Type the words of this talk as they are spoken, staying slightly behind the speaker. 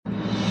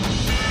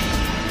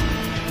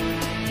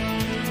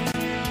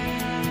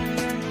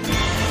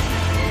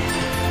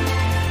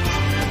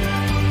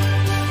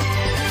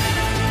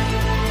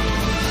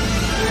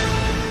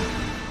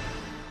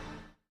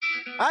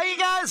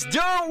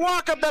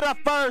Welcome to the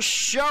first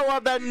show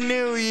of the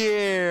new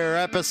year,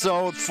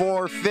 episode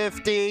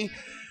 450,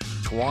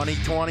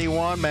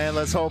 2021, man.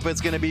 Let's hope it's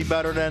going to be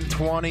better than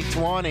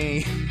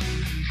 2020,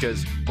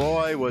 because,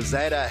 boy, was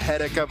that a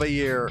headache of a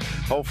year.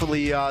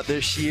 Hopefully,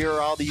 this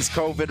year, all these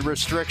COVID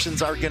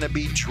restrictions are going to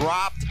be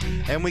dropped,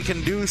 and we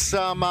can do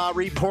some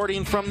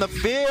reporting from the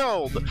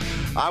field.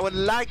 I would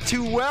like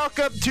to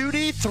welcome to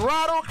the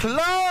Throttle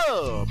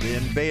Club,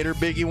 Invader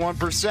Biggie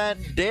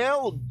 1%,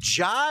 Dale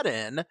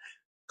Jordan,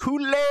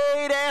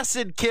 Kool-Aid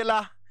Acid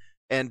Killer,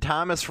 and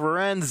Thomas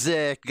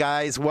Forensic.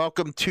 Guys,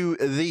 welcome to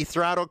the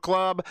Throttle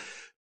Club.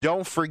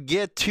 Don't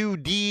forget to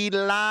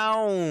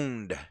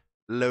download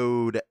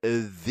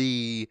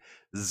the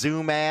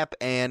Zoom app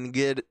and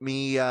get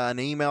me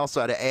an email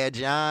so to add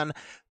you on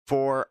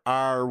for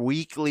our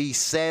weekly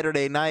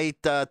Saturday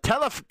night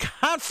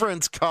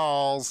teleconference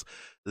calls.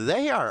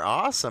 They are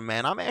awesome,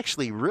 man. I'm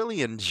actually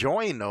really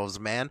enjoying those,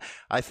 man.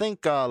 I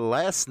think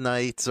last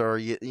night's, or,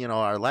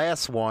 our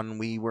last one,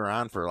 we were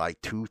on for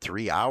like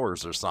 2-3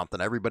 hours or something.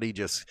 Everybody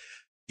just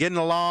getting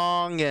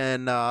along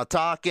and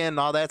talking,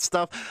 all that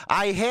stuff.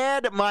 I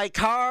had my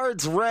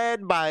cards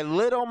read by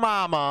Little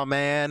Mama,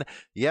 man.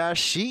 Yeah,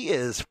 she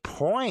is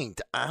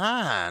point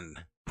on.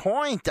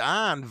 Point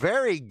on.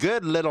 Very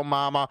good, Little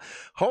Mama.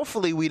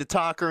 Hopefully we'd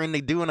talk her into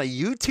doing a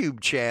YouTube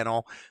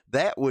channel.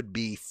 That would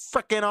be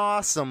freaking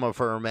awesome of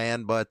her,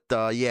 man. But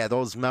yeah,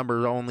 those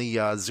member-only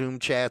Zoom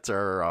chats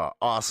are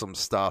awesome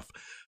stuff.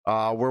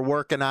 We're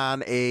working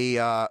on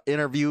a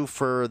interview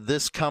for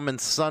this coming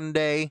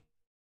Sunday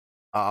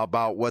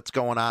about what's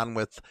going on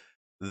with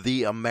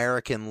the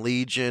American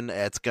Legion.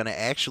 It's going to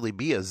actually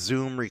be a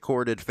Zoom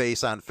recorded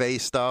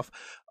face-on-face stuff.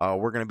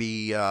 We're going to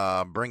be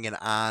bringing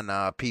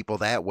on people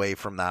that way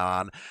from now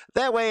on.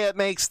 That way it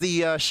makes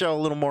the show a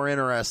little more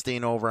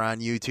interesting over on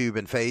YouTube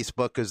and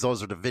Facebook, because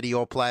those are the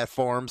video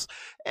platforms.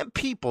 And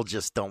people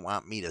just don't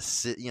want me to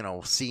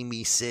see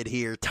me sit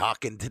here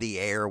talking to the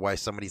air while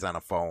somebody's on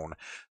a phone.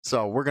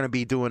 So we're going to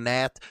be doing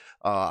that.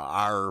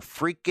 Our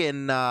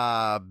freaking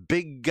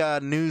big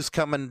news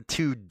coming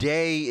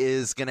today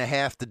is going to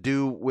have to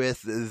do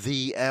with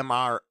the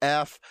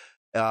MRF.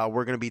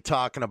 We're going to be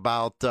talking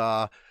about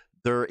their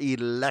their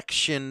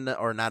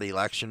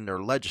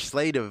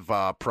legislative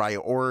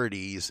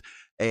priorities.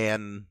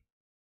 And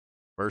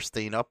first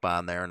thing up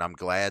on there, and I'm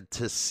glad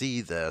to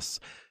see this,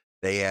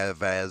 they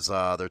have as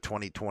their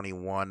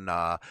 2021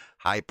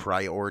 high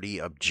priority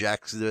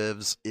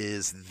objectives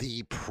is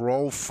the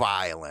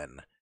profiling.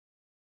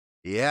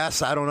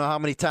 Yes, I don't know how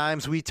many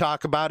times we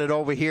talk about it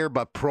over here,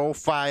 but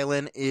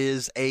profiling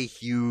is a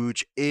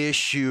huge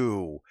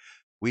issue.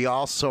 We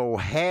also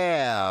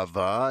have,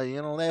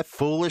 that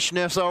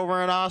foolishness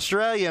over in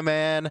Australia,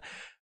 man.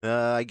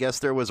 I guess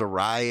there was a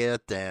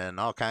riot and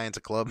all kinds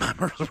of club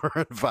members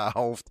were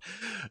involved.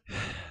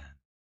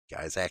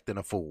 Guy's acting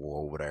a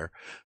fool over there.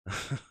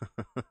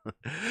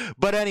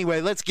 But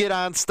anyway, let's get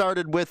on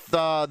started with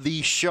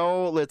the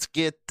show. Let's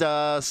get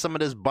some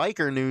of this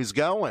biker news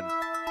going.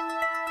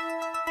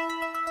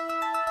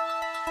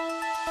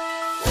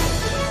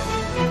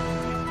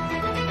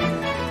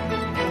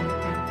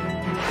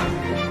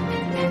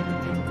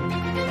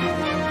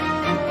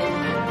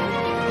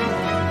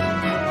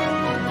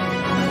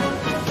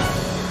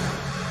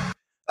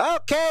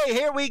 Okay,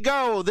 here we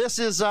go. This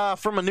is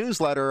from a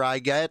newsletter I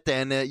get,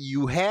 and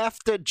you have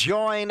to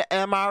join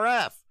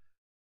MRF,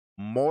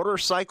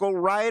 Motorcycle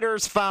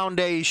Riders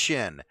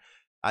Foundation.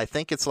 I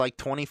think it's like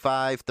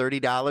 $25,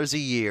 $30 a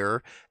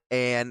year,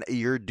 and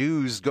your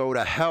dues go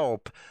to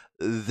help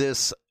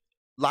this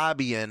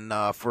lobbying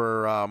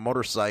for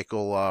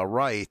motorcycle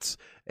rights,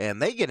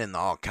 and they get into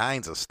all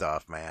kinds of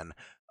stuff, man.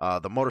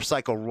 The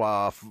Motorcycle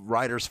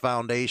Riders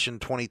Foundation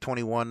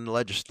 2021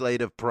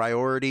 legislative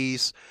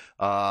priorities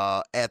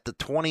at the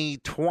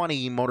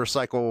 2020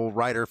 Motorcycle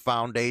Rider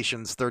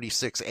Foundation's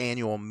 36th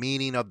annual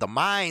Meeting of the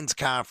Minds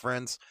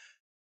Conference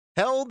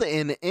held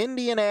in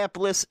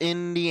Indianapolis,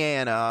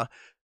 Indiana.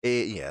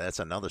 Yeah, that's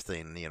another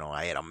thing.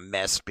 I had a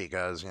mess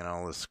because,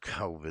 this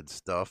COVID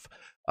stuff.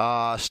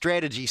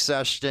 Strategy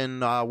session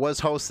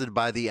was hosted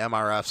by the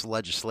MRF's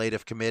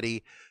Legislative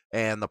Committee.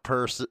 And the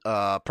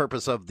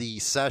purpose of the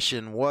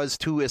session was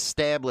to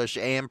establish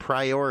and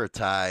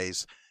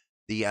prioritize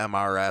the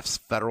MRF's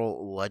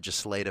federal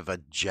legislative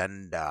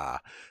agenda.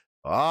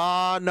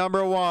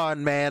 Number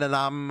one, man, and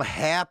I'm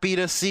happy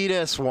to see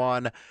this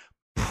one,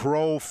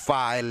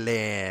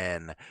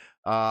 profiling.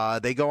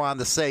 They go on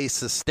to say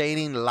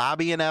sustaining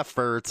lobbying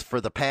efforts for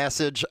the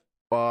passage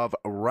of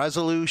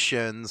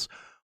resolutions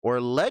or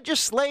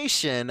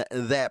legislation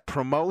that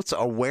promotes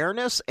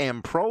awareness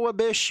and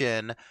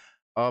prohibition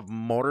of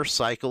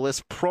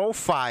motorcyclist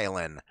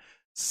profiling,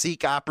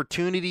 seek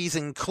opportunities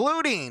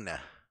including,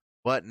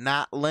 but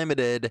not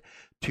limited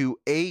to,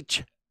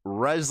 H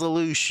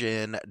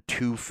Resolution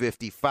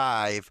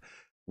 255,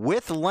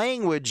 with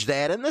language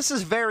that, and this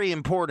is very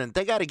important,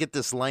 they got to get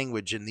this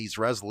language in these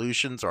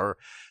resolutions, or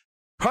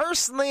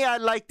personally I'd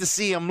like to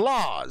see them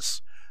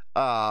laws,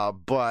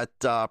 but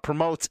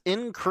promotes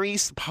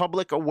increased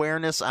public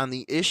awareness on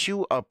the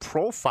issue of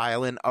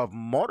profiling of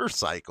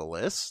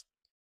motorcyclists,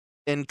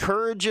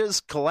 encourages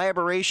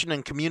collaboration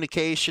and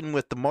communication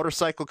with the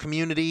motorcycle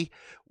community,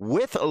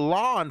 with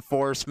law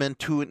enforcement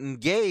to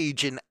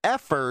engage in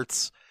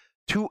efforts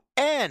to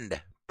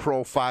end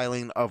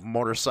profiling of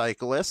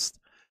motorcyclists,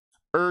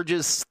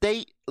 urges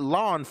state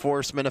law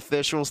enforcement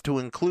officials to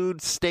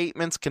include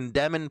statements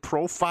condemning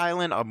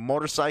profiling of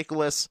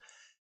motorcyclists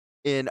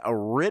in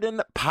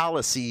written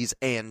policies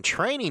and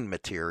training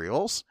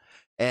materials,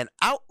 and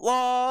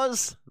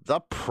outlaws the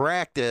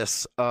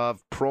practice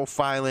of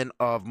profiling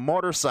of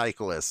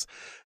motorcyclists.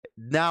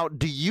 Now,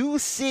 do you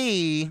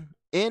see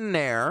in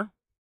there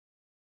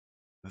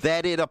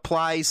that it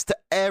applies to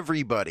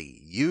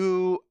everybody?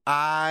 You,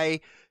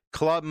 I,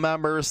 club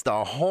members,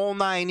 the whole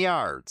 9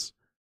 yards.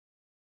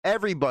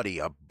 Everybody,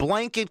 a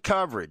blanket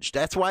coverage.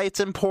 That's why it's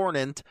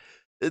important.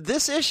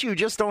 This issue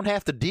just don't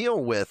have to deal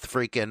with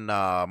freaking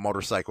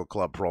motorcycle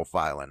club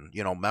profiling,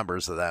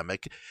 members of them.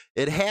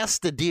 It has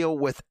to deal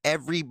with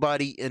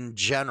everybody in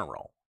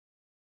general.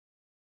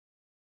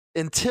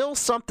 Until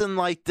something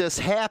like this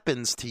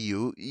happens to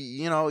you,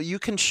 you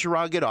can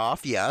shrug it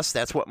off. Yes,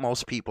 that's what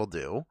most people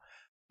do.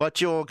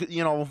 But you'll,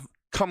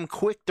 come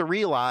quick to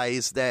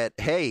realize that,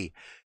 hey,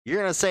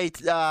 you're going to say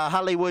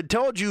Hollywood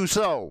told you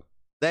so,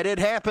 that it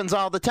happens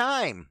all the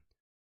time.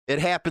 It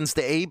happens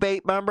to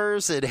ABATE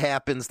members. It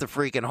happens to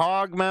freaking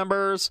hog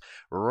members,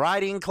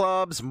 riding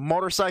clubs,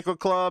 motorcycle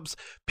clubs,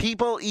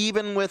 people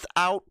even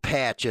without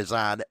patches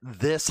on.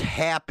 This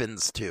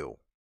happens to.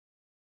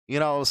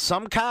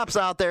 Some cops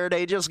out there,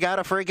 they just got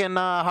a freaking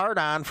hard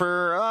on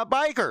for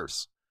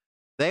bikers.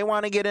 They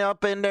want to get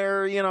up in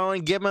there,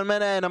 and give them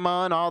an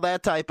enema and all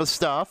that type of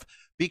stuff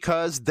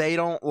because they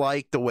don't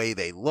like the way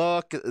they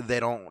look. They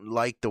don't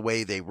like the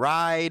way they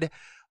ride.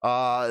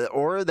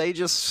 Or they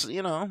just,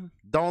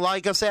 don't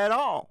like us at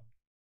all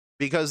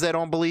because they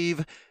don't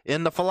believe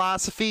in the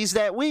philosophies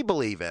that we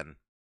believe in.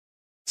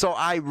 So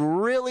I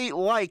really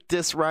like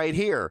this right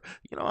here.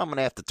 I'm going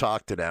to have to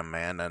talk to them,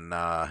 man,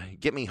 and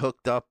get me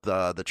hooked up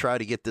to try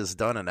to get this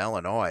done in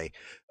Illinois.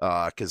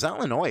 Because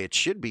Illinois, it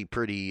should be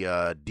pretty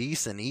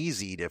decent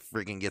easy to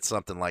freaking get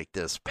something like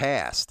this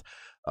passed.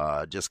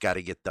 Just got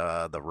to get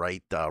the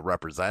right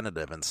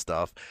representative and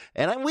stuff.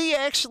 And we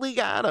actually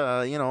got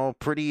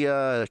pretty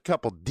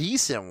couple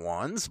decent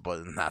ones,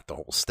 but not the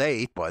whole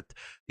state. But,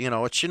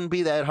 it shouldn't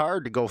be that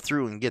hard to go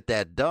through and get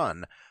that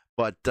done.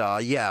 But,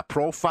 yeah,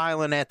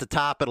 profiling at the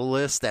top of the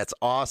list, that's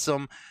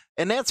awesome.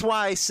 And that's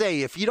why I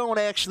say if you don't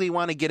actually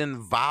want to get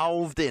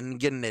involved in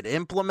getting it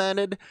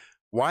implemented,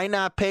 why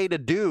not pay the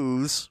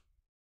dues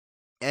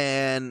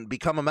and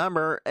become a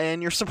member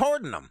and you're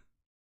supporting them,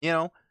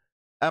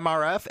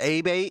 MRF,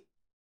 ABATE,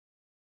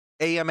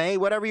 AMA,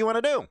 whatever you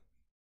want to do.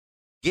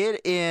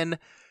 Get in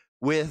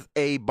with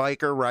a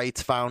Biker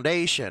Rights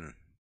Foundation.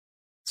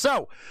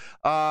 So,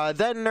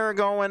 then they're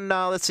going,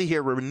 let's see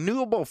here,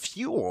 renewable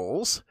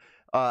fuels.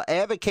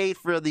 Advocate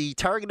for the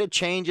targeted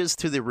changes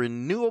to the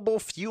renewable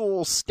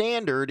fuel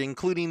standard,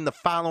 including the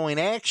following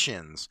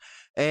actions.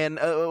 And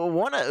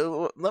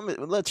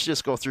let's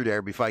just go through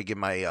there before I give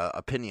my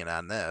opinion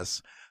on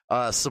this.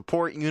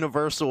 Support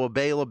universal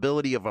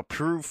availability of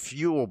approved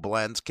fuel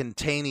blends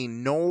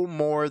containing no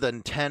more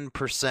than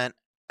 10%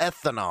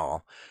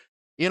 ethanol.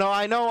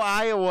 I know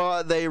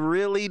Iowa, they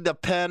really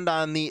depend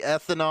on the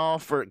ethanol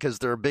because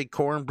they're a big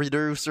corn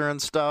producer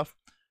and stuff.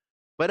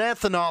 But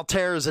ethanol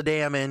tears a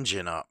damn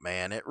engine up,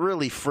 man. It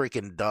really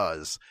freaking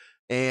does.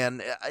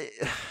 And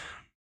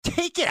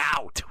take it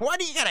out. Why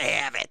do you gotta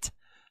have it?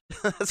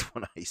 That's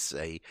what I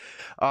say.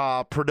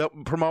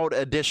 Promote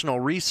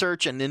additional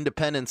research and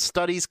independent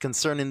studies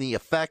concerning the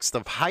effects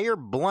of higher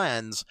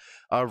blends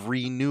of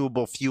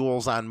renewable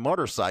fuels on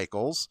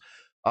motorcycles.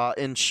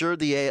 Ensure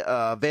the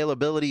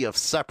availability of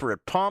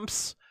separate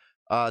pumps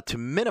to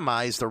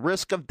minimize the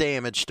risk of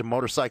damage to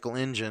motorcycle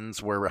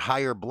engines where a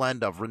higher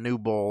blend of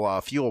renewable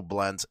fuel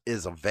blends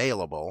is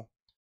available.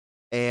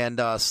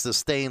 And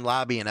sustain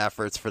lobbying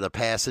efforts for the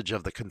passage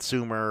of the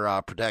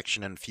Consumer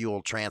Protection and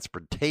Fuel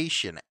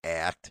Transportation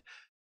Act.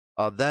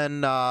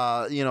 Then,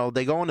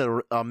 they go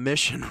into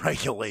emission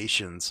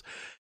regulations,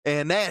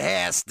 and that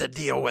has to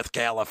deal with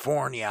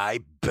California, I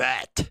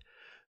bet.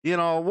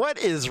 What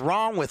is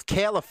wrong with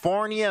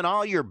California and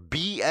all your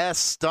BS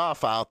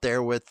stuff out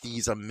there with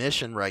these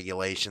emission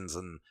regulations?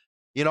 And,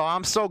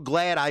 I'm so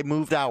glad I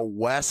moved out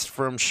west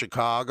from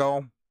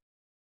Chicago,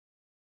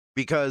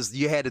 because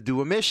you had to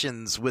do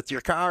emissions with your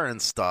car and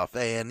stuff.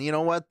 And you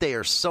know what? They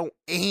are so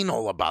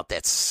anal about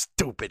that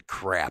stupid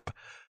crap.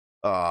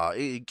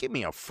 Give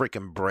me a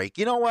freaking break.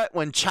 You know what?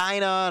 When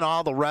China and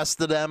all the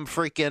rest of them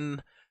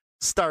freaking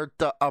start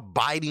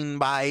abiding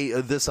by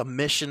this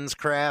emissions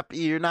crap,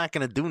 you're not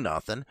going to do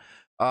nothing.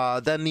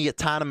 Then the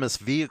autonomous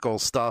vehicle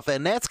stuff.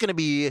 And that's going to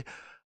be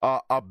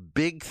a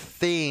big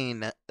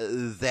thing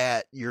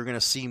that you're going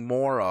to see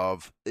more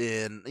of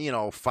in,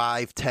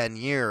 5-10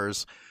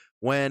 years.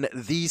 When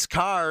these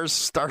cars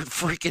start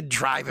freaking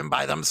driving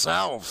by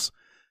themselves.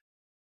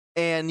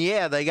 And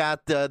yeah, they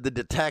got the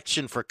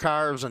detection for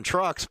cars and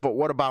trucks, but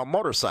what about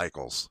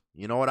motorcycles?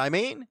 You know what I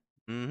mean?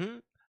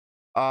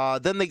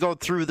 Then they go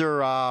through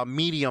their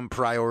medium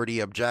priority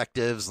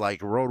objectives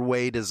like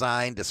roadway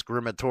design,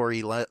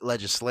 discriminatory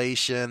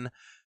legislation.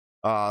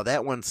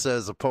 That one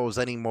says oppose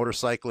any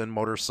motorcycle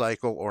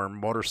or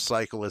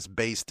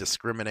motorcyclist-based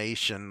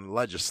discrimination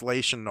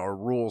legislation or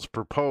rules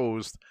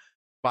proposed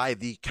by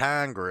the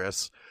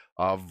Congress.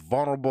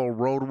 Vulnerable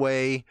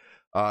roadway,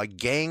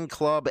 gang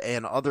club,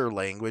 and other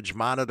language.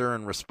 Monitor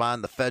and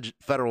respond to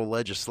federal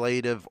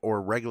legislative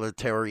or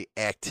regulatory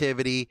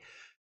activity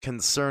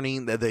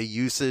concerning the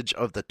usage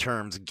of the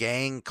terms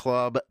gang,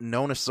 club,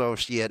 known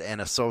associate, and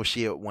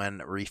associate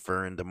when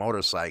referring to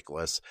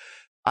motorcyclists.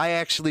 I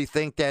actually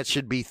think that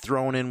should be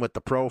thrown in with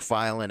the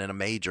profiling and a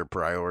major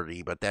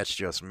priority, but that's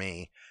just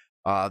me.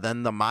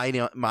 Then the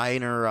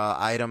minor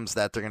items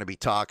that they're going to be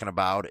talking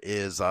about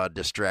is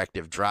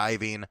distracted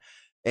driving.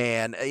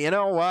 And you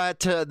know what?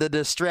 The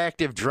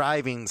distracted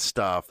driving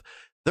stuff,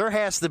 there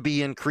has to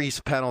be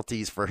increased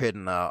penalties for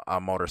hitting a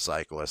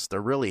motorcyclist.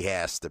 There really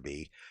has to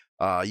be.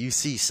 You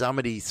see some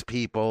of these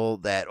people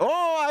that,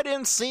 I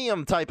didn't see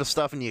him type of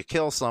stuff, and you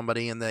kill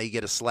somebody and they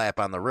get a slap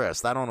on the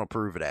wrist. I don't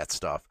approve of that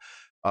stuff.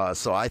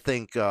 So I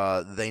think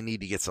they need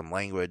to get some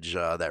language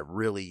that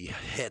really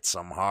hits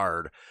them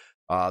hard.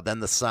 Then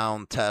the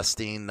sound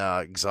testing,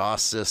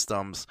 exhaust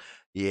systems.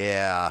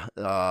 Yeah,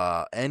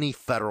 any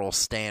federal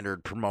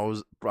standard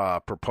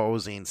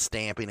proposing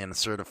stamping and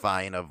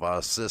certifying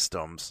of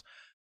systems.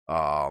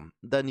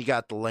 Then you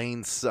got the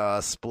lanes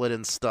split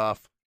and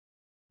stuff.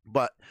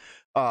 But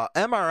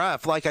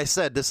MRF, like I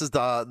said, this is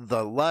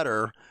the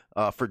letter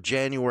for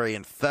January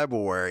and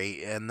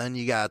February, and then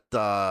you got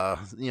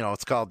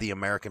it's called the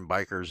American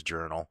Bikers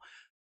Journal.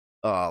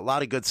 A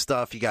lot of good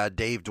stuff. You got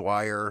Dave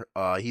Dwyer.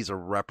 He's a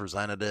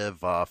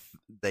representative.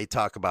 They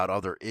talk about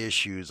other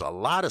issues. A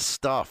lot of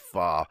stuff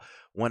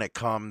when it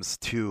comes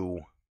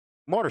to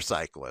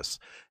motorcyclists,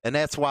 and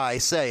that's why I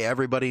say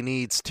everybody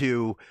needs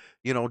to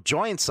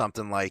join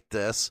something like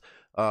this.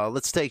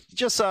 Let's take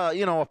just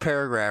a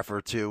paragraph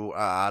or two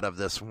out of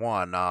this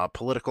one.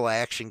 Political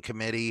Action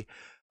Committee,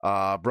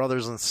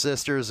 brothers and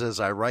sisters, as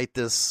I write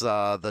this,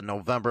 the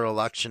November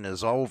election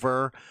is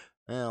over.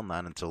 Well,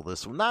 not until the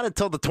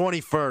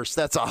 21st.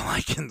 That's all I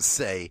can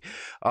say.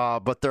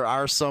 But there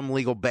are some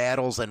legal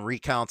battles and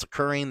recounts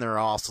occurring. There are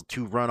also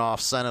 2 runoff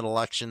Senate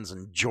elections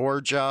in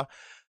Georgia.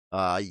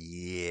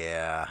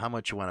 Yeah, how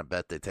much you want to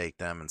bet they take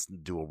them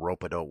and do a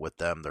rope-a-dope with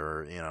them?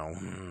 They're,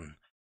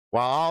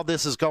 While all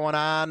this is going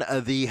on,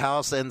 the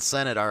House and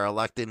Senate are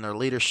electing their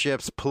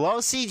leaderships.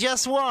 Pelosi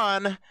just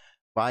won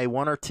by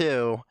 1 or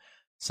 2,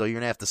 so you're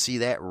going to have to see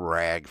that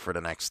rag for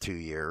the next 2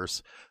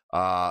 years.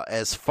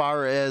 As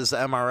far as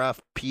MRF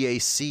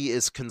PAC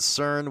is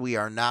concerned, we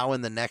are now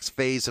in the next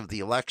phase of the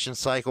election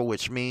cycle,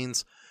 which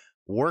means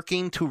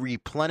working to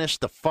replenish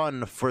the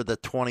fund for the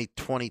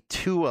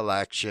 2022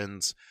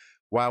 elections.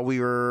 While we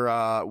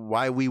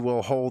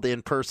will hold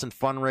in-person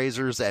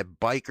fundraisers at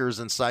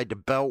Bikers Inside the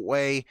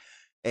Beltway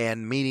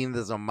and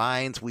meetings of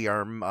minds, we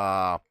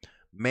are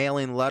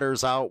mailing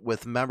letters out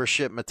with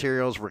membership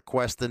materials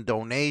requesting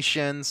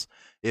donations.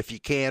 If you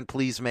can,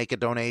 please make a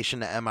donation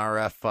to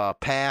MRF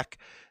PAC.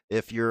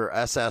 If your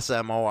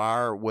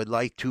SSMOR would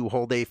like to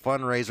hold a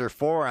fundraiser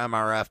for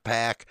MRF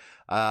PAC,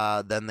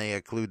 then they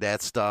include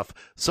that stuff.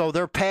 So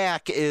their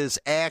PAC is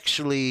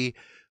actually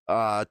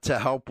to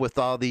help with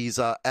all these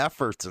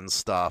efforts and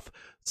stuff.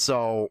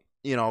 So,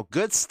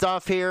 good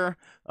stuff here.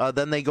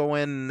 Then they go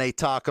in and they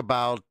talk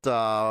about,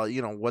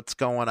 what's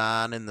going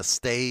on in the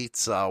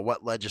states,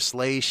 what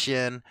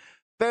legislation.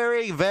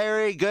 Very,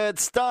 very good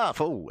stuff.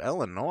 Oh,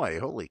 Illinois.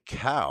 Holy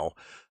cow.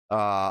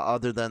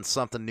 Other than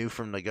something new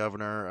from the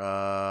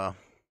governor,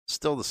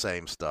 still the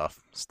same stuff.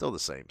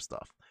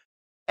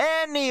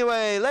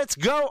 Anyway, let's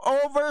go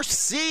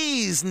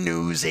overseas,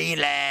 New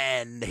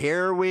Zealand.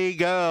 Here we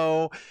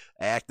go.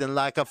 Acting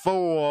like a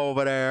fool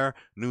over there.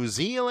 New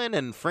Zealand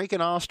and freaking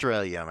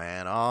Australia,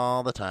 man,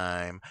 all the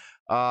time.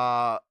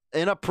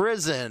 In a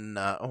prison.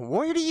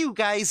 Where do you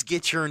guys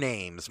get your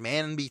names,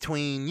 man?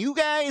 Between you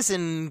guys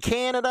and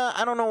Canada,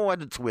 I don't know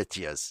what it's with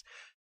yous.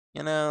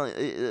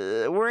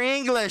 We're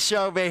English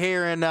over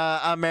here in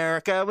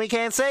America. We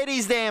can't say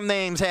these damn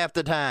names half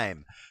the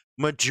time.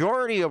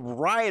 Majority of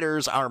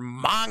rioters are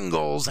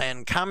Mongols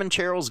and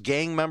Comancheros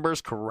gang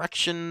members.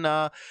 Correction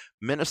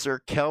Minister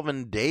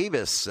Kelvin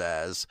Davis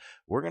says.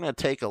 We're going to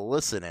take a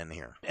listen in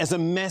here. As a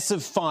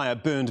massive fire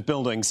burned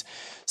buildings,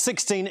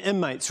 16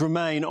 inmates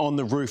remain on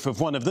the roof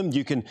of one of them.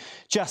 You can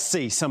just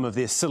see some of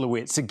their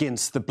silhouettes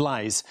against the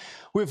blaze.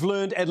 We've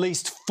learned at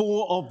least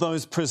 4 of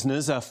those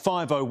prisoners are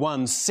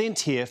 501s sent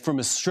here from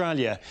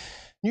Australia.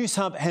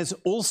 Newshub has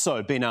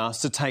also been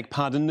asked to take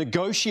part in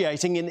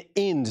negotiating an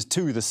end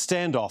to the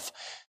standoff.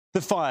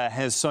 The fire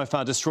has so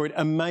far destroyed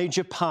a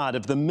major part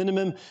of the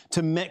minimum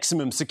to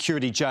maximum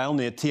security jail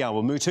near Te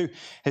Awamutu,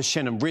 as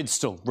Shannon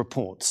Redstall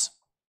reports.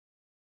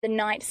 The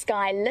night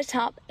sky lit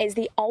up as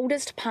the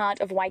oldest part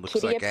of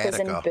Waikeria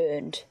prison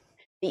burned.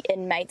 The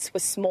inmates were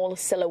small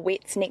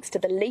silhouettes next to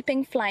the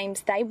leaping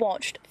flames they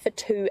watched for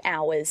 2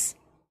 hours.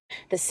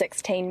 The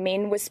 16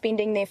 men were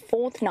spending their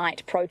fourth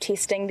night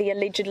protesting the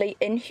allegedly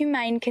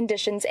inhumane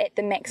conditions at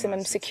the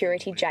maximum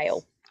security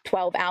jail.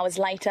 12 hours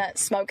later,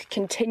 smoke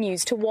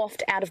continues to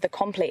waft out of the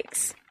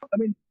complex. I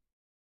mean,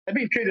 they've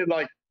been treated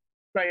like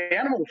stray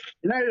animals,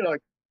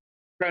 like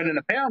thrown in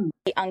a pound.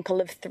 The uncle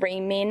of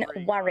 3 men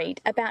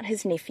worried about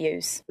his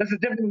nephews. This is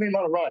definitely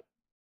not a right,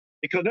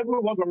 because if it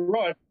was a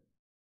right,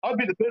 I'd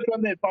be the first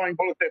one there firing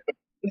bullets at them.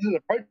 This is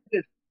a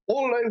protest.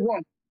 All they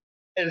want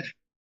is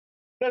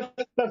just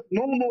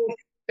normal,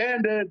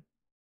 standard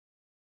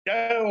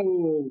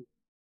jail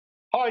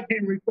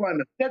hygiene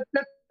requirements. That's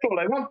all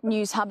they want.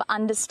 Newshub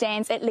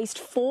understands at least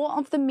 4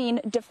 of the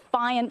men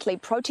defiantly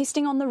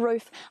protesting on the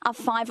roof are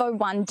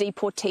 501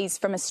 deportees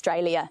from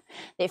Australia.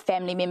 Their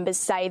family members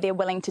say they're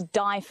willing to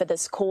die for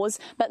this cause,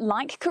 but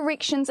like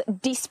Corrections,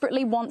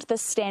 desperately want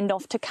this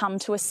standoff to come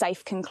to a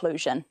safe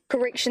conclusion.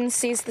 Corrections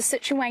says the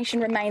situation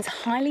remains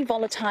highly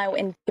volatile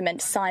in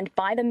document signed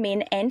by the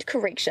men and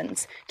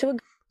Corrections to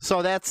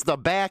So that's the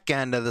back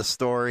end of the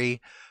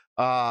story.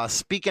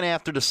 Speaking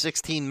after the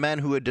 16 men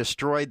who had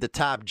destroyed the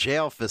top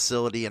jail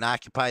facility and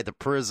occupied the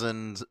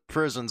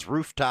prison's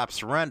rooftop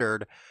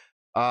surrendered,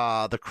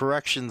 the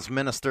corrections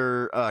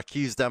minister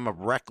accused them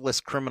of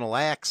reckless criminal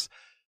acts.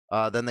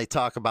 Then they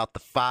talk about the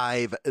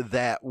 5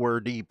 that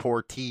were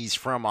deportees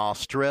from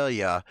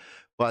Australia.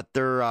 But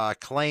they're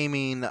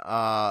claiming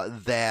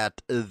that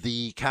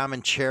the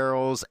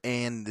Comancheros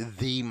and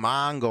the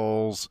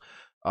Mongols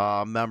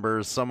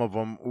members, some of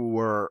them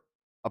were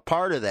a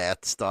part of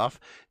that stuff,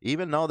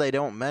 even though they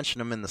don't mention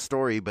them in the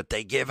story, but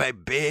they give a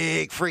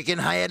big freaking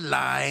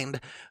headline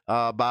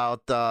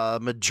about the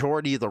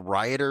majority of the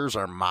rioters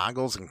are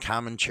Mongols and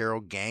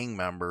Comanchero gang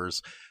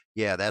members.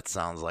 Yeah, that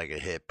sounds like a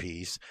hit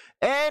piece.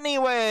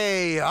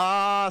 Anyway,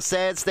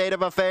 sad state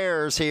of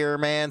affairs here,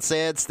 man.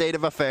 Sad state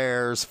of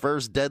affairs.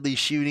 First deadly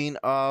shooting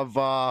of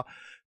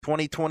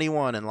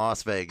 2021 in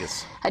Las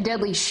Vegas. A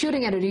deadly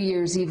shooting at a New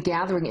Year's Eve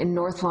gathering in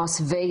North Las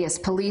Vegas.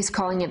 Police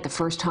calling it the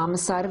first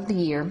homicide of the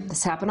year.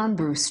 This happened on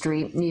Bruce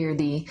Street near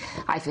the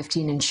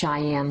I-15 in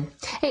Cheyenne.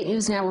 8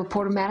 News Now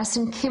reporter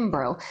Madison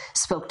Kimbrough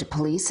spoke to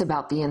police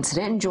about the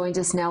incident and joins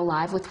us now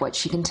live with what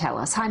she can tell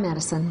us. Hi,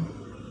 Madison.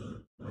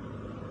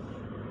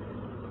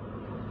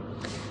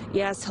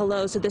 Yes,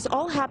 hello. So this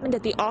all happened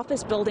at the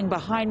office building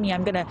behind me.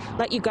 I'm going to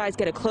let you guys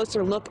get a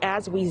closer look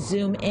as we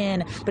zoom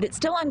in, but it's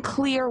still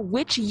unclear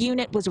which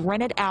unit was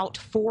rented out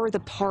for the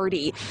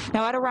party.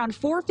 Now, at around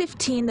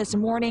 4:15 this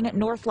morning,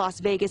 North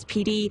Las Vegas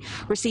PD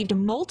received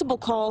multiple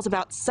calls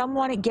about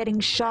someone getting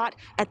shot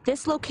at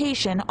this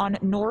location on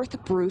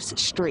North Bruce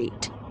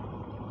Street.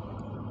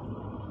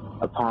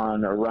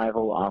 Upon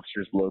arrival,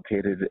 officers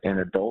located an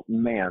adult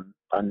man,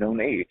 unknown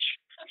age,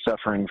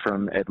 suffering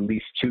from at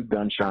least 2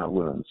 gunshot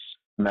wounds.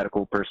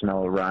 Medical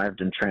personnel arrived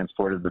and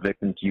transported the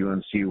victim to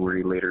UMC, where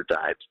he later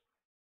died.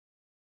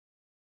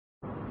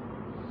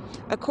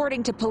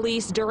 According to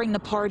police, during the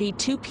party,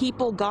 2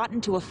 people got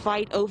into a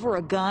fight over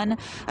a gun.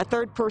 A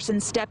third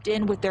person stepped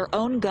in with their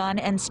own gun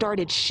and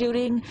started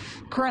shooting.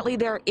 Currently,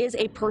 there is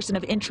a person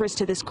of interest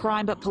to this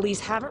crime, but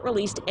police haven't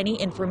released any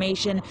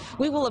information.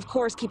 We will, of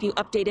course, keep you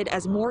updated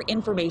as more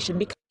information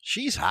becomes.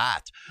 She's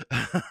hot.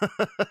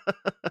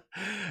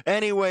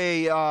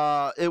 Anyway,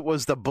 it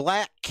was the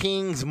Black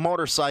Kings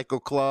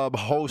Motorcycle Club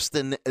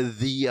hosting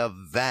the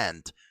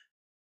event.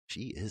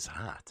 She is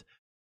hot.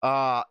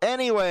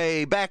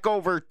 Anyway, back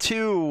over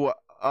to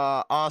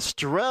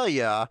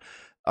Australia.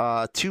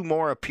 2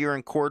 more appear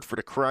in court for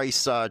the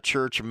Christ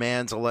Church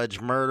man's alleged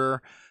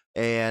murder.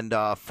 And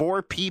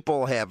 4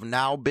 people have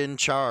now been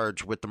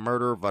charged with the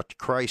murder of a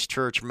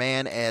Christchurch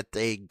man at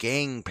a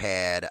gang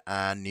pad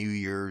on New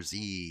Year's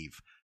Eve.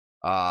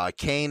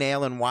 Kane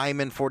Allen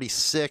Wyman,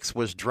 46,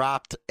 was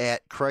dropped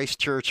at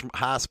Christchurch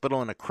Hospital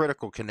in a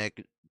critical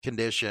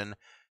condition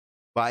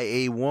by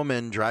a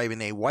woman driving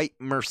a white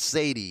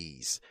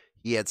Mercedes.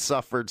 He had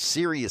suffered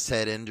serious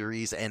head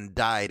injuries and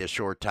died a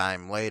short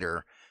time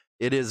later.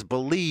 It is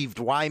believed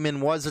Wyman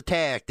was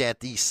attacked at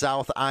the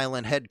South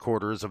Island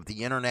headquarters of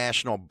the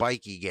international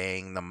bikie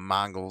gang, the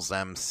Mongols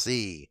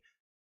MC.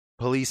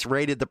 Police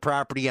raided the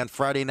property on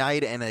Friday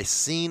night, and a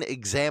scene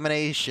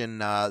examination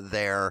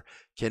there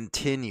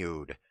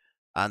continued.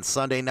 On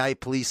Sunday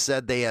night, police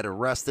said they had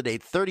arrested a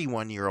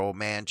 31-year-old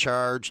man,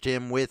 charged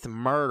him with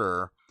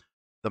murder.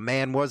 The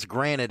man was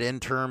granted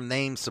interim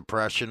name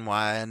suppression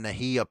when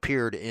he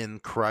appeared in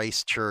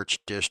Christchurch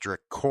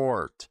District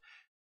Court.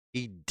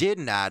 He did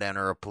not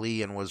enter a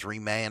plea and was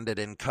remanded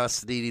in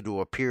custody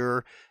to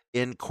appear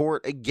in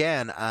court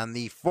again on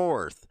the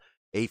 4th.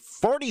 A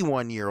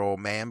 41-year-old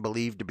man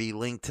believed to be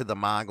linked to the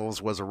Mongols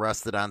was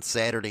arrested on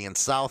Saturday in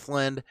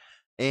Southland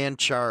and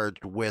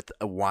charged with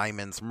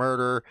Wyman's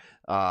murder.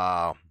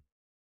 There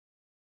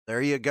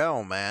you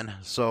go, man.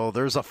 So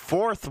there's a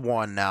 4th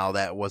one now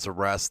that was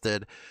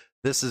arrested.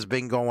 This has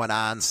been going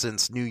on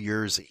since New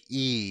Year's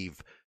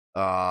Eve.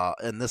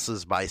 And this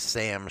is by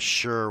Sam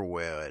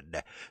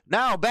Sherwood.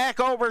 Now back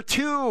over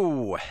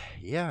to,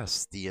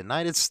 yes, the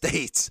United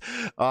States,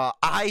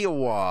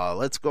 Iowa.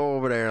 Let's go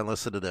over there and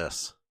listen to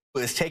this.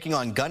 is taking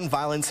on gun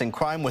violence and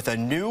crime with a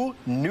new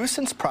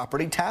nuisance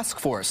property task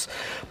force.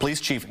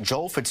 Police Chief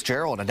Joel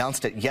Fitzgerald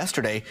announced it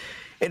yesterday.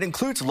 It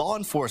includes law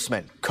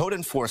enforcement, code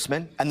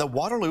enforcement, and the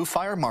Waterloo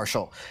Fire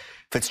Marshal.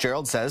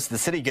 Fitzgerald says the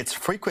city gets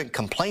frequent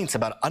complaints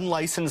about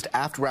unlicensed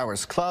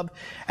after-hours club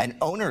and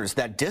owners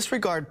that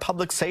disregard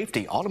public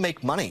safety, all to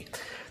make money.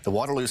 The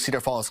Waterloo Cedar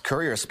Falls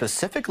Courier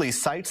specifically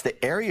cites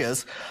the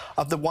areas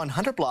of the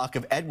 100 block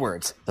of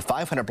Edwards, the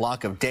 500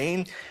 block of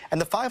Dane, and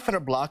the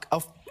 500 block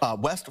of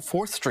West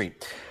 4th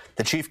Street.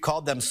 The chief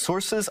called them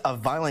sources of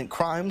violent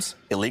crimes,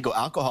 illegal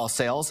alcohol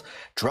sales,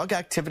 drug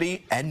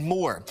activity, and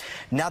more.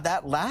 Now,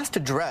 that last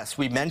address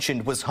we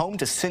mentioned was home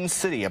to Sin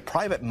City, a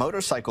private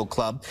motorcycle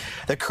club.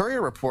 The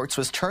Courier reports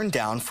was turned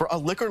down for a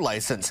liquor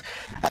license.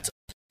 That's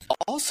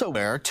also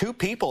where 2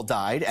 people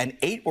died and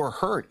 8 were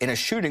hurt in a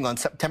shooting on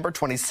September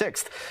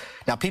 26th.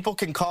 Now, people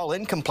can call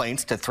in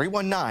complaints to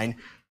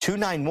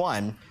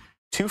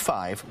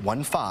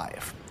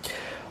 319-291-2515.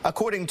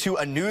 According to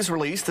a news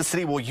release, the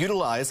city will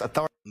utilize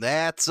authority.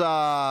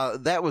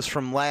 That was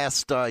from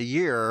last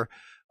year,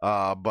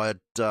 but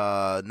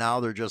now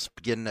they're just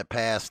getting it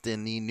passed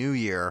in the new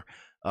year.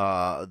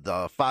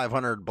 The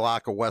 500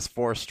 block of West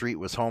 4th Street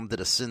was home to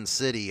the Sin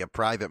City, a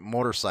private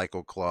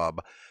motorcycle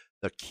club.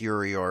 The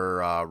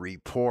Courier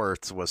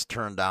reports was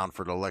turned down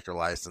for the liquor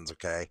license,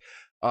 okay?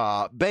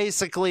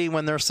 Basically,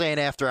 when they're saying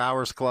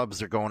after-hours clubs,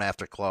 they're going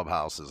after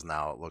clubhouses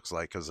now, it looks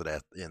like, because of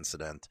that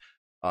incident.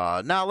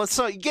 Now, let's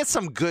get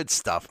some good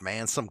stuff,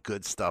 man, some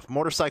good stuff.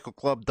 Motorcycle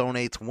Club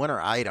donates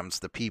winter items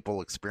to people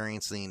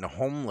experiencing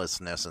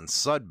homelessness in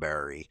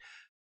Sudbury.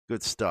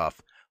 Good stuff.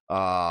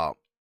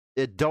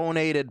 It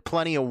donated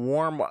plenty of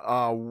warm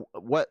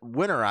wet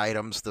winter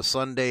items to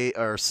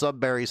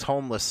Sudbury's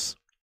homeless.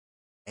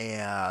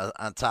 And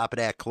on top of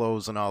that,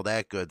 clothes and all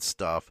that good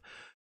stuff.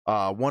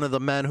 One of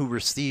the men who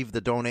received the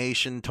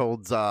donation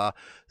told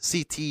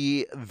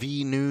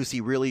CTV News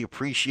he really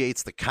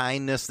appreciates the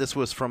kindness. This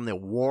was from the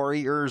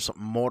Warriors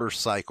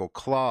Motorcycle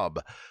Club.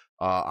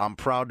 I'm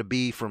proud to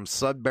be from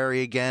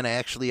Sudbury again.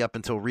 Actually, up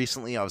until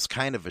recently, I was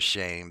kind of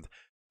ashamed.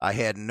 I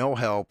had no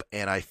help,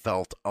 and I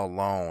felt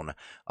alone.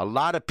 A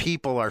lot of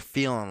people are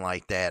feeling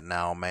like that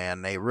now,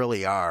 man. They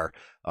really are.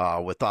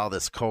 With all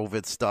this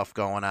COVID stuff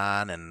going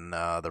on and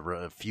the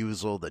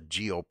refusal, the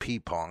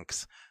GOP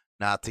punks,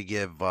 not to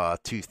give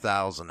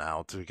 $2,000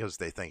 out because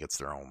they think it's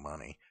their own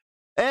money.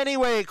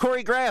 Anyway,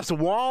 Corey Graff's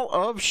Wall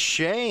of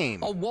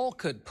Shame. A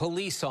Wolcott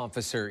police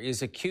officer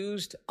is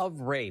accused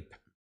of rape.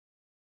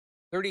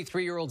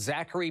 33-year-old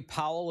Zachary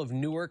Powell of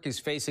Newark is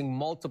facing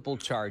multiple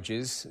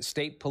charges.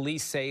 State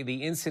police say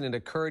the incident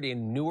occurred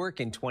in Newark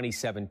in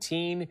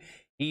 2017.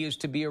 He is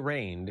to be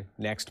arraigned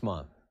next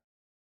month.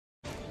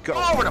 Go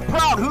over to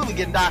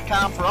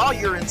ProudHooligan.com for all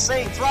your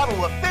Insane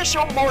Throttle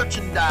official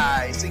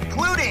merchandise,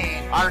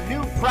 including our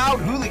new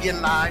Proud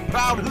Hooligan line.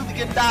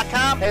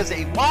 ProudHooligan.com has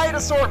a wide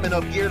assortment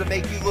of gear to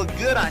make you look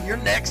good on your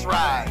next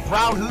ride.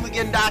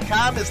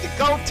 ProudHooligan.com is the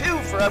go-to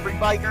for every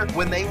biker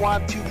when they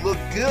want to look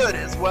good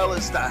as well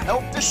as to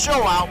help the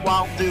show out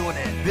while doing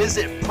it.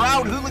 Visit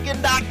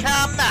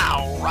ProudHooligan.com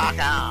now. Rock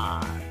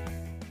on.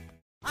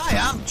 Hi,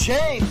 I'm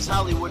James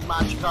Hollywood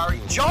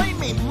Machikari. Join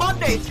me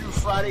Monday through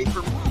Friday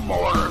for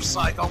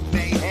Motorcycle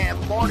Mayhem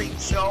Morning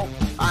Show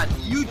on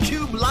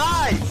YouTube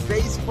Live,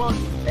 Facebook,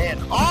 and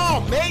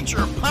all major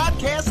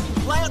podcasting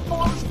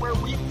platforms where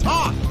we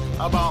talk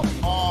about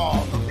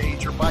all the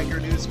major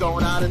biker news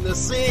going on in the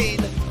scene.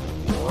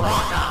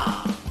 Rock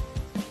on!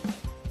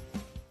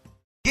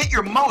 Get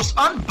your most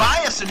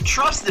unbiased and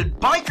trusted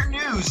biker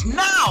news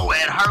now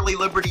at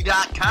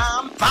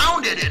HarleyLiberty.com.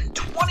 Founded in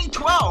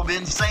 2012,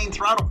 Insane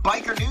Throttle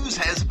Biker News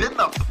has been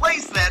the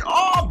place that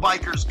all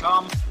bikers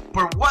come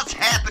for what's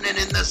happening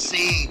in the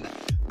scene.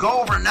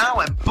 Go over now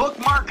and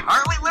bookmark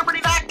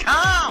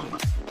HarleyLiberty.com.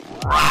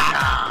 Rock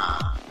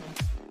on!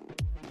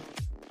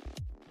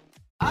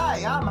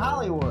 Hi, I'm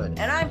Hollywood.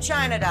 And I'm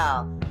China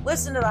Doll.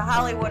 Listen to the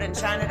Hollywood and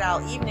China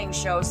Doll Evening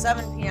Show,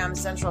 7 p.m.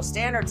 Central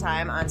Standard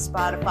Time on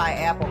Spotify,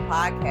 Apple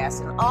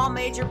Podcasts, and all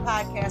major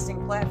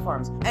podcasting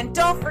platforms. And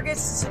don't forget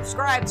to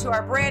subscribe to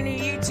our brand new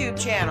YouTube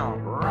channel.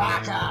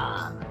 Rock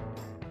on!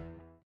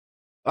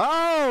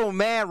 Oh,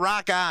 man,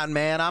 rock on,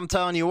 man. I'm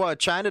telling you what,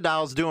 China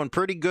Doll's doing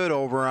pretty good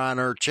over on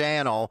her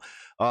channel.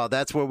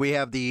 That's where we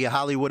have the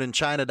Hollywood and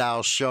China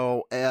Doll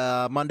show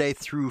Monday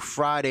through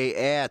Friday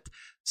at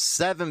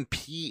 7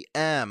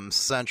 p.m.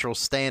 Central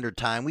Standard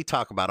Time. We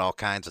talk about all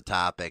kinds of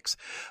topics,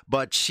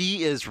 but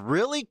she is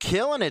really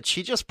killing it.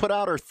 She just put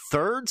out her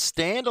 3rd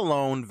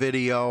standalone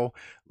video,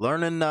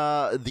 learning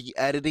the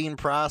editing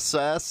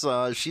process.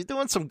 She's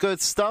doing some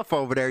good stuff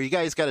over there. You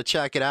guys got to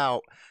check it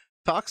out.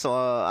 talks.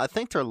 I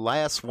think their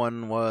last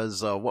one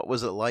was what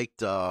was it like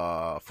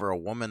for a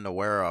woman to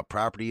wear a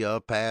property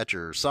of patch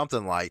or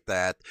something like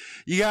that.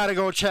 You got to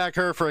go check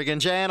her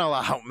friggin' channel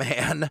out,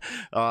 man.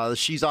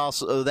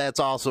 That's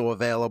also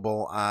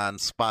available on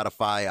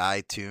Spotify,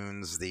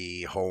 iTunes,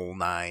 the whole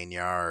 9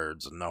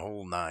 yards and the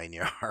whole 9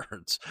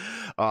 yards.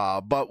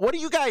 But what do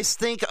you guys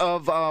think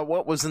of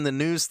what was in the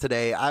news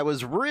today? I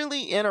was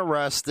really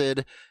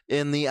interested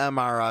in the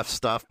MRF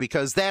stuff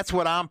because that's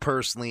what I'm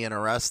personally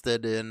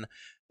interested in.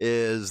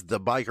 Is the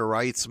biker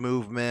rights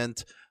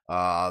movement,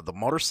 the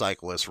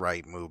motorcyclist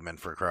right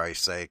movement, for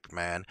Christ's sake,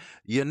 man.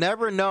 You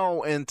never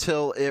know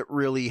until it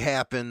really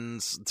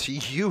happens to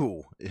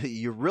you.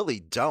 You really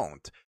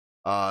don't.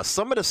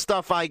 Some of the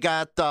stuff I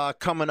got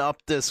coming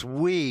up this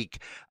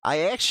week,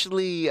 I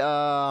actually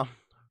heard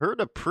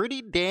a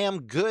pretty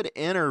damn good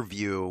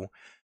interview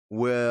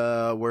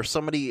where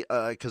somebody,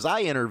 because I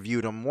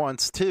interviewed him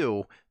once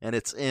too, and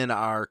it's in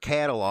our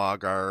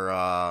catalog,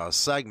 our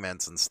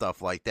segments and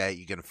stuff like that.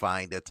 You can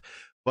find it.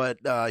 But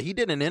he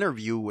did an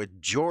interview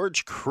with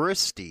George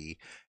Christie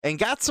and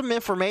got some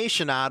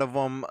information out of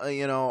him.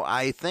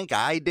 I think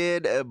I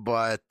did,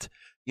 but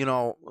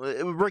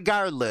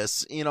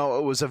regardless, it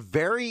was a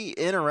very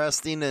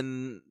interesting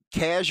and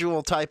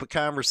casual type of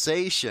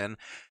conversation.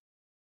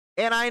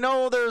 And I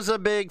know there's a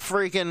big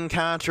freaking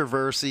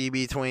controversy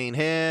between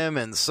him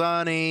and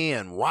Sonny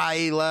and why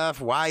he left,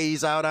 why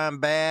he's out on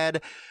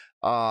bad.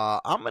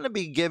 I'm going to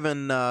be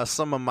giving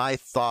some of my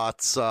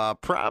thoughts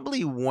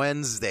probably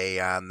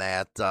Wednesday on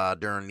that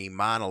during the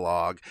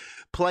monologue.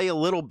 Play a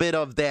little bit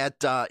of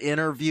that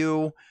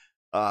interview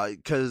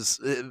because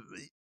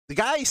the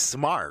guy's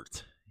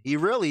smart. He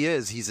really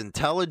is. He's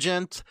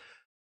intelligent.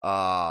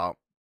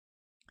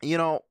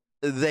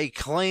 They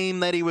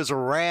claim that he was a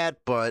rat,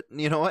 but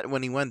you know what?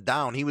 When he went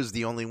down, he was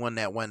the only one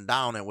that went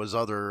down. It was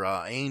other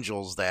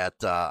angels that,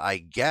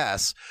 I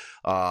guess,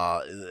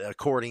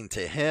 according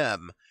to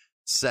him,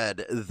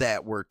 said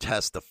that were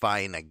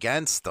testifying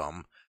against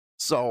them.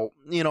 So,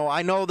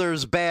 I know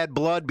there's bad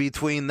blood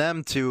between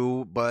them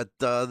two, but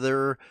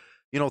they're,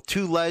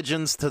 two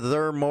legends to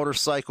their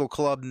motorcycle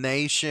club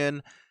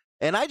nation.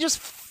 And I just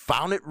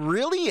found it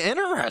really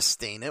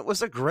interesting. It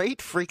was a great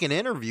freaking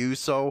interview.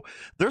 So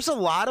there's a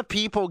lot of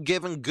people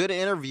giving good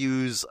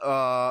interviews,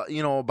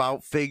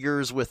 about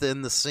figures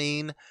within the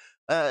scene.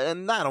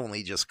 And not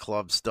only just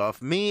club stuff.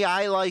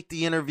 I like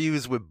the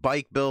interviews with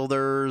bike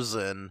builders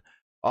and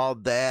all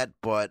that,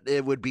 but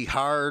it would be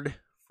hard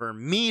for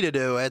me to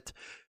do it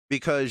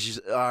because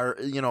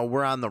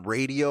we're on the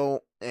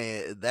radio.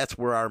 That's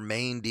where our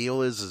main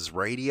deal is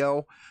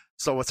radio.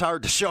 So it's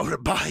hard to show the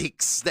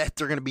bikes that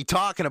they're going to be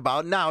talking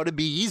about. Now, it'd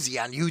be easy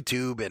on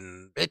YouTube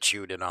and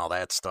BitChute and all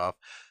that stuff.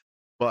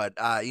 But,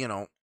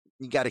 you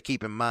got to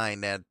keep in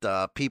mind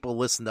that people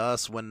listen to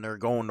us when they're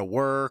going to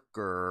work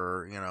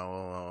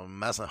or,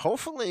 messing.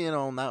 Hopefully,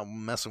 not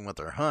messing with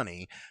their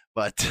honey.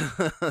 But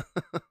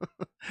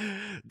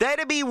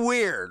that'd be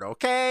weird,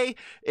 okay?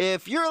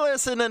 If you're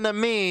listening to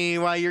me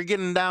while you're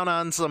getting down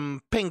on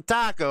some pink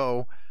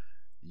taco,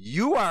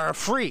 you are a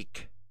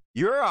freak.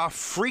 You're a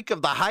freak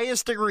of the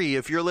highest degree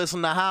if you're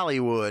listening to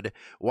Hollywood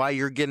while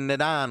you're getting it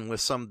on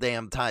with some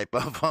damn type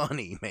of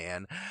honey,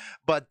 man.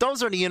 But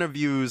those are the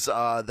interviews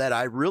that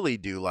I really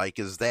do like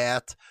is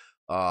that.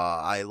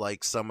 I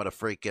like some of the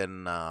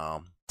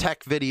freaking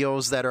tech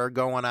videos that are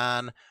going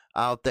on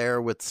out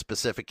there with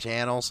specific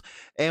channels.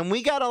 And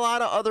we got a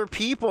lot of other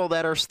people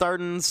that are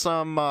starting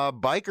some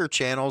biker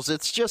channels.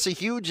 It's just a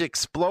huge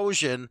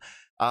explosion.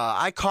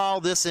 I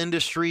call this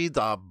industry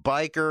the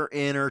biker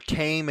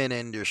entertainment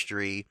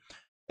industry.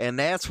 And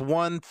that's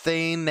one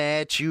thing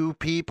that you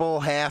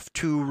people have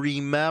to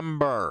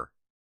remember.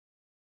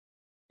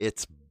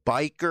 It's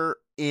biker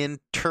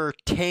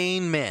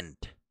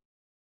entertainment.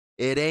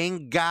 It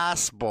ain't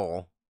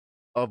gospel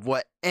of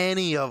what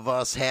any of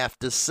us have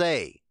to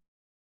say.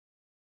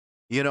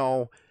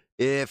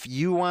 If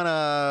you want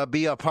to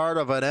be a part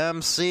of an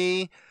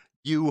MC,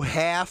 you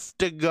have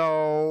to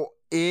go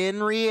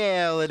in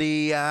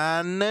reality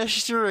on the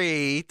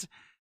street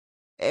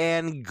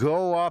and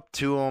go up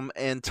to them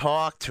and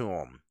talk to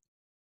them.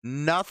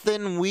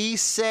 Nothing we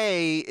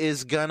say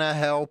is going to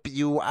help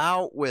you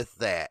out with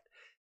that.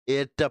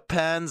 It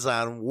depends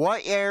on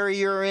what area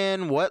you're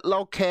in, what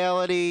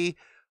locality,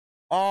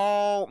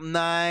 all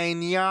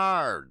 9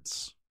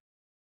 yards.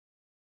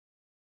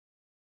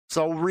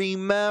 So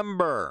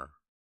remember,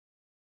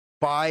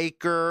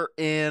 biker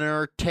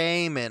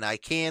entertainment. I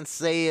can't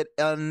say it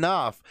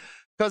enough.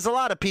 Because a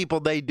lot of people,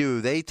 they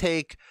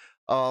take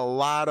a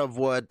lot of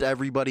what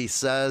everybody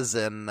says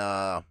and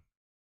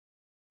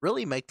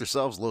really make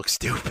themselves look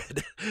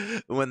stupid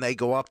when they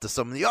go up to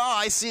somebody. Oh,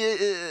 I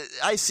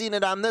seen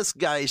it on this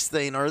guy's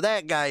thing or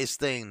that guy's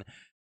thing.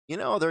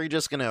 They're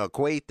just going to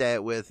equate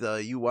that with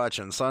you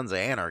watching Sons of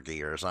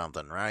Anarchy or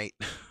something, right?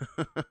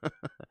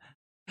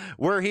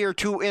 We're here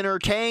to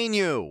entertain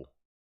you.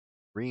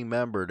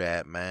 Remember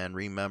that, man.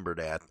 Remember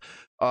that.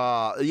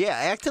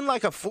 Acting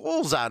like a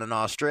fool's out in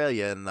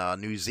Australia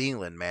and New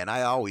Zealand, man.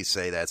 I always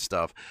say that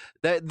stuff.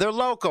 They're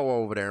loco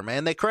over there,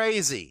 man. They're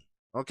crazy.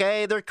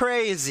 Okay, they're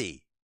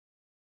crazy.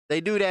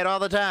 They do that all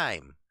the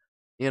time.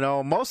 You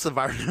know, most of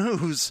our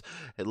news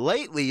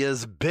lately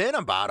has been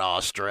about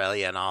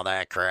Australia and all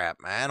that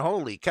crap, man.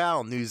 Holy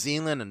cow, New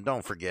Zealand, and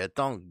don't forget,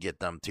 don't get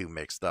them too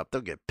mixed up.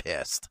 They'll get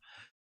pissed.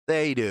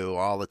 They do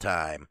all the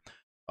time.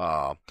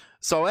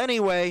 So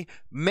anyway,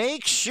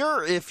 make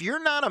sure if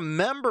you're not a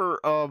member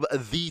of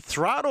the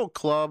Throttle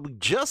Club,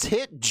 just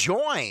hit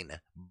join.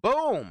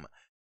 Boom.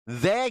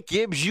 That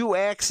gives you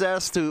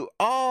access to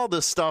all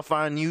the stuff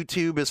on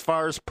YouTube as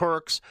far as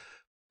perks.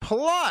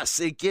 Plus,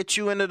 it gets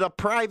you into the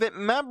private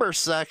member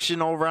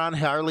section over on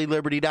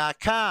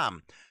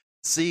HarleyLiberty.com.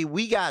 See,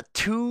 we got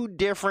two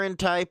different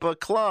type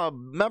of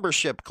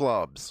membership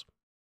clubs.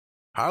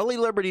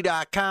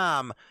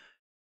 HarleyLiberty.com,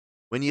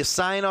 when you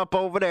sign up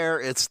over there,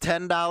 it's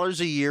 $10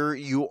 a year.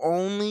 You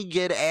only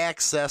get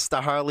access to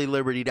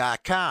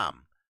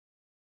HarleyLiberty.com.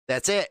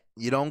 That's it.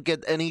 You don't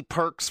get any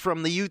perks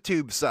from the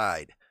YouTube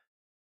side.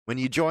 When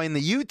you join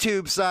the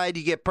YouTube side,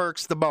 you get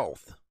perks to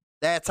both.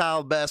 That's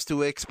how best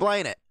to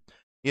explain it.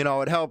 You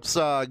know, it helps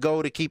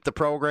go to keep the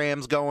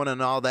programs going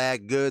and all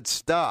that good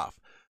stuff.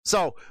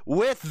 So,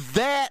 with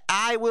that,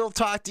 I will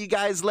talk to you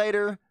guys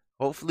later.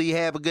 Hopefully you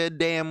have a good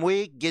damn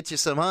week. Get you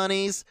some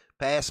honeys.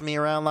 Pass me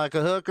around like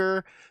a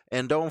hooker.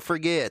 And don't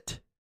forget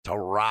to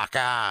rock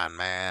on,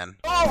 man.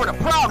 Go over to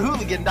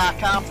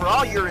ProudHooligan.com for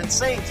all your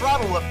Insane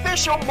Throttle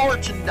official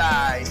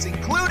merchandise,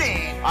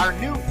 including our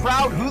new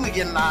Proud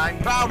Hooligan line.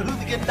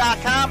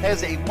 ProudHooligan.com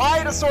has a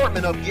wide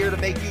assortment of gear to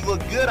make you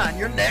look good on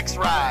your next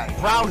ride.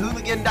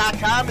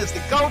 ProudHooligan.com is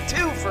the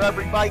go-to for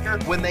every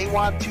biker when they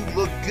want to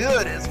look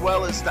good as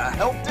well as to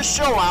help the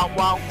show out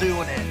while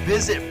doing it.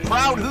 Visit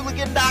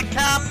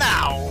ProudHooligan.com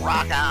now.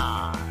 Rock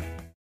on.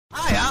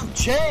 Hi, I'm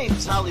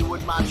James Hollywood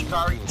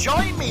Machikari.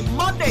 Join me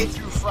Monday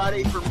through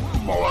Friday for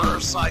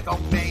Motorcycle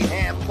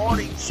Mayhem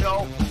Morning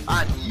Show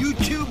on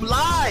YouTube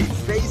Live,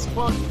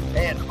 Facebook,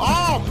 and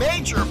all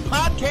major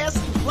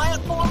podcasting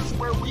platforms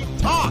where we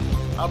talk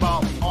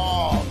about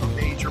all the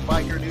major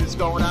biker news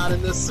going on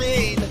in the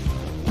scene.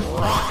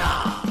 Rock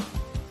on!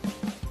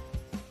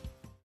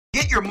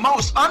 Get your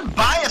most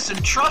unbiased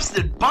and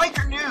trusted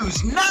biker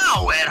news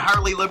now at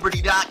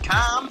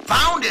HarleyLiberty.com.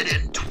 Founded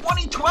in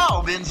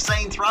 2012,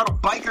 Insane Throttle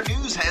Biker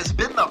News has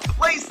been the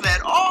place that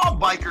all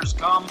bikers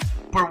come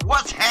for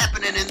what's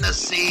happening in the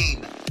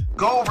scene.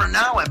 Go over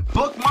now and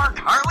bookmark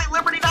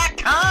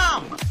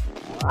HarleyLiberty.com.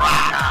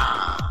 Rock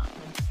on!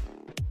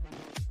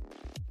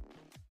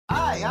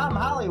 Hi, I'm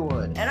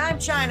Hollywood. And I'm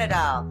China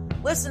Doll.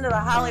 Listen to the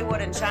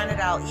Hollywood and China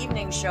Doll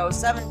Evening Show,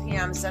 7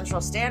 p.m.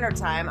 Central Standard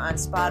Time on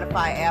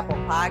Spotify, Apple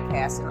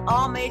Podcasts, and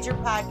all major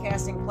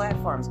podcasting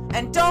platforms.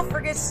 And don't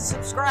forget to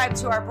subscribe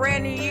to our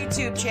brand new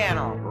YouTube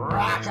channel.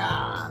 Rock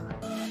on!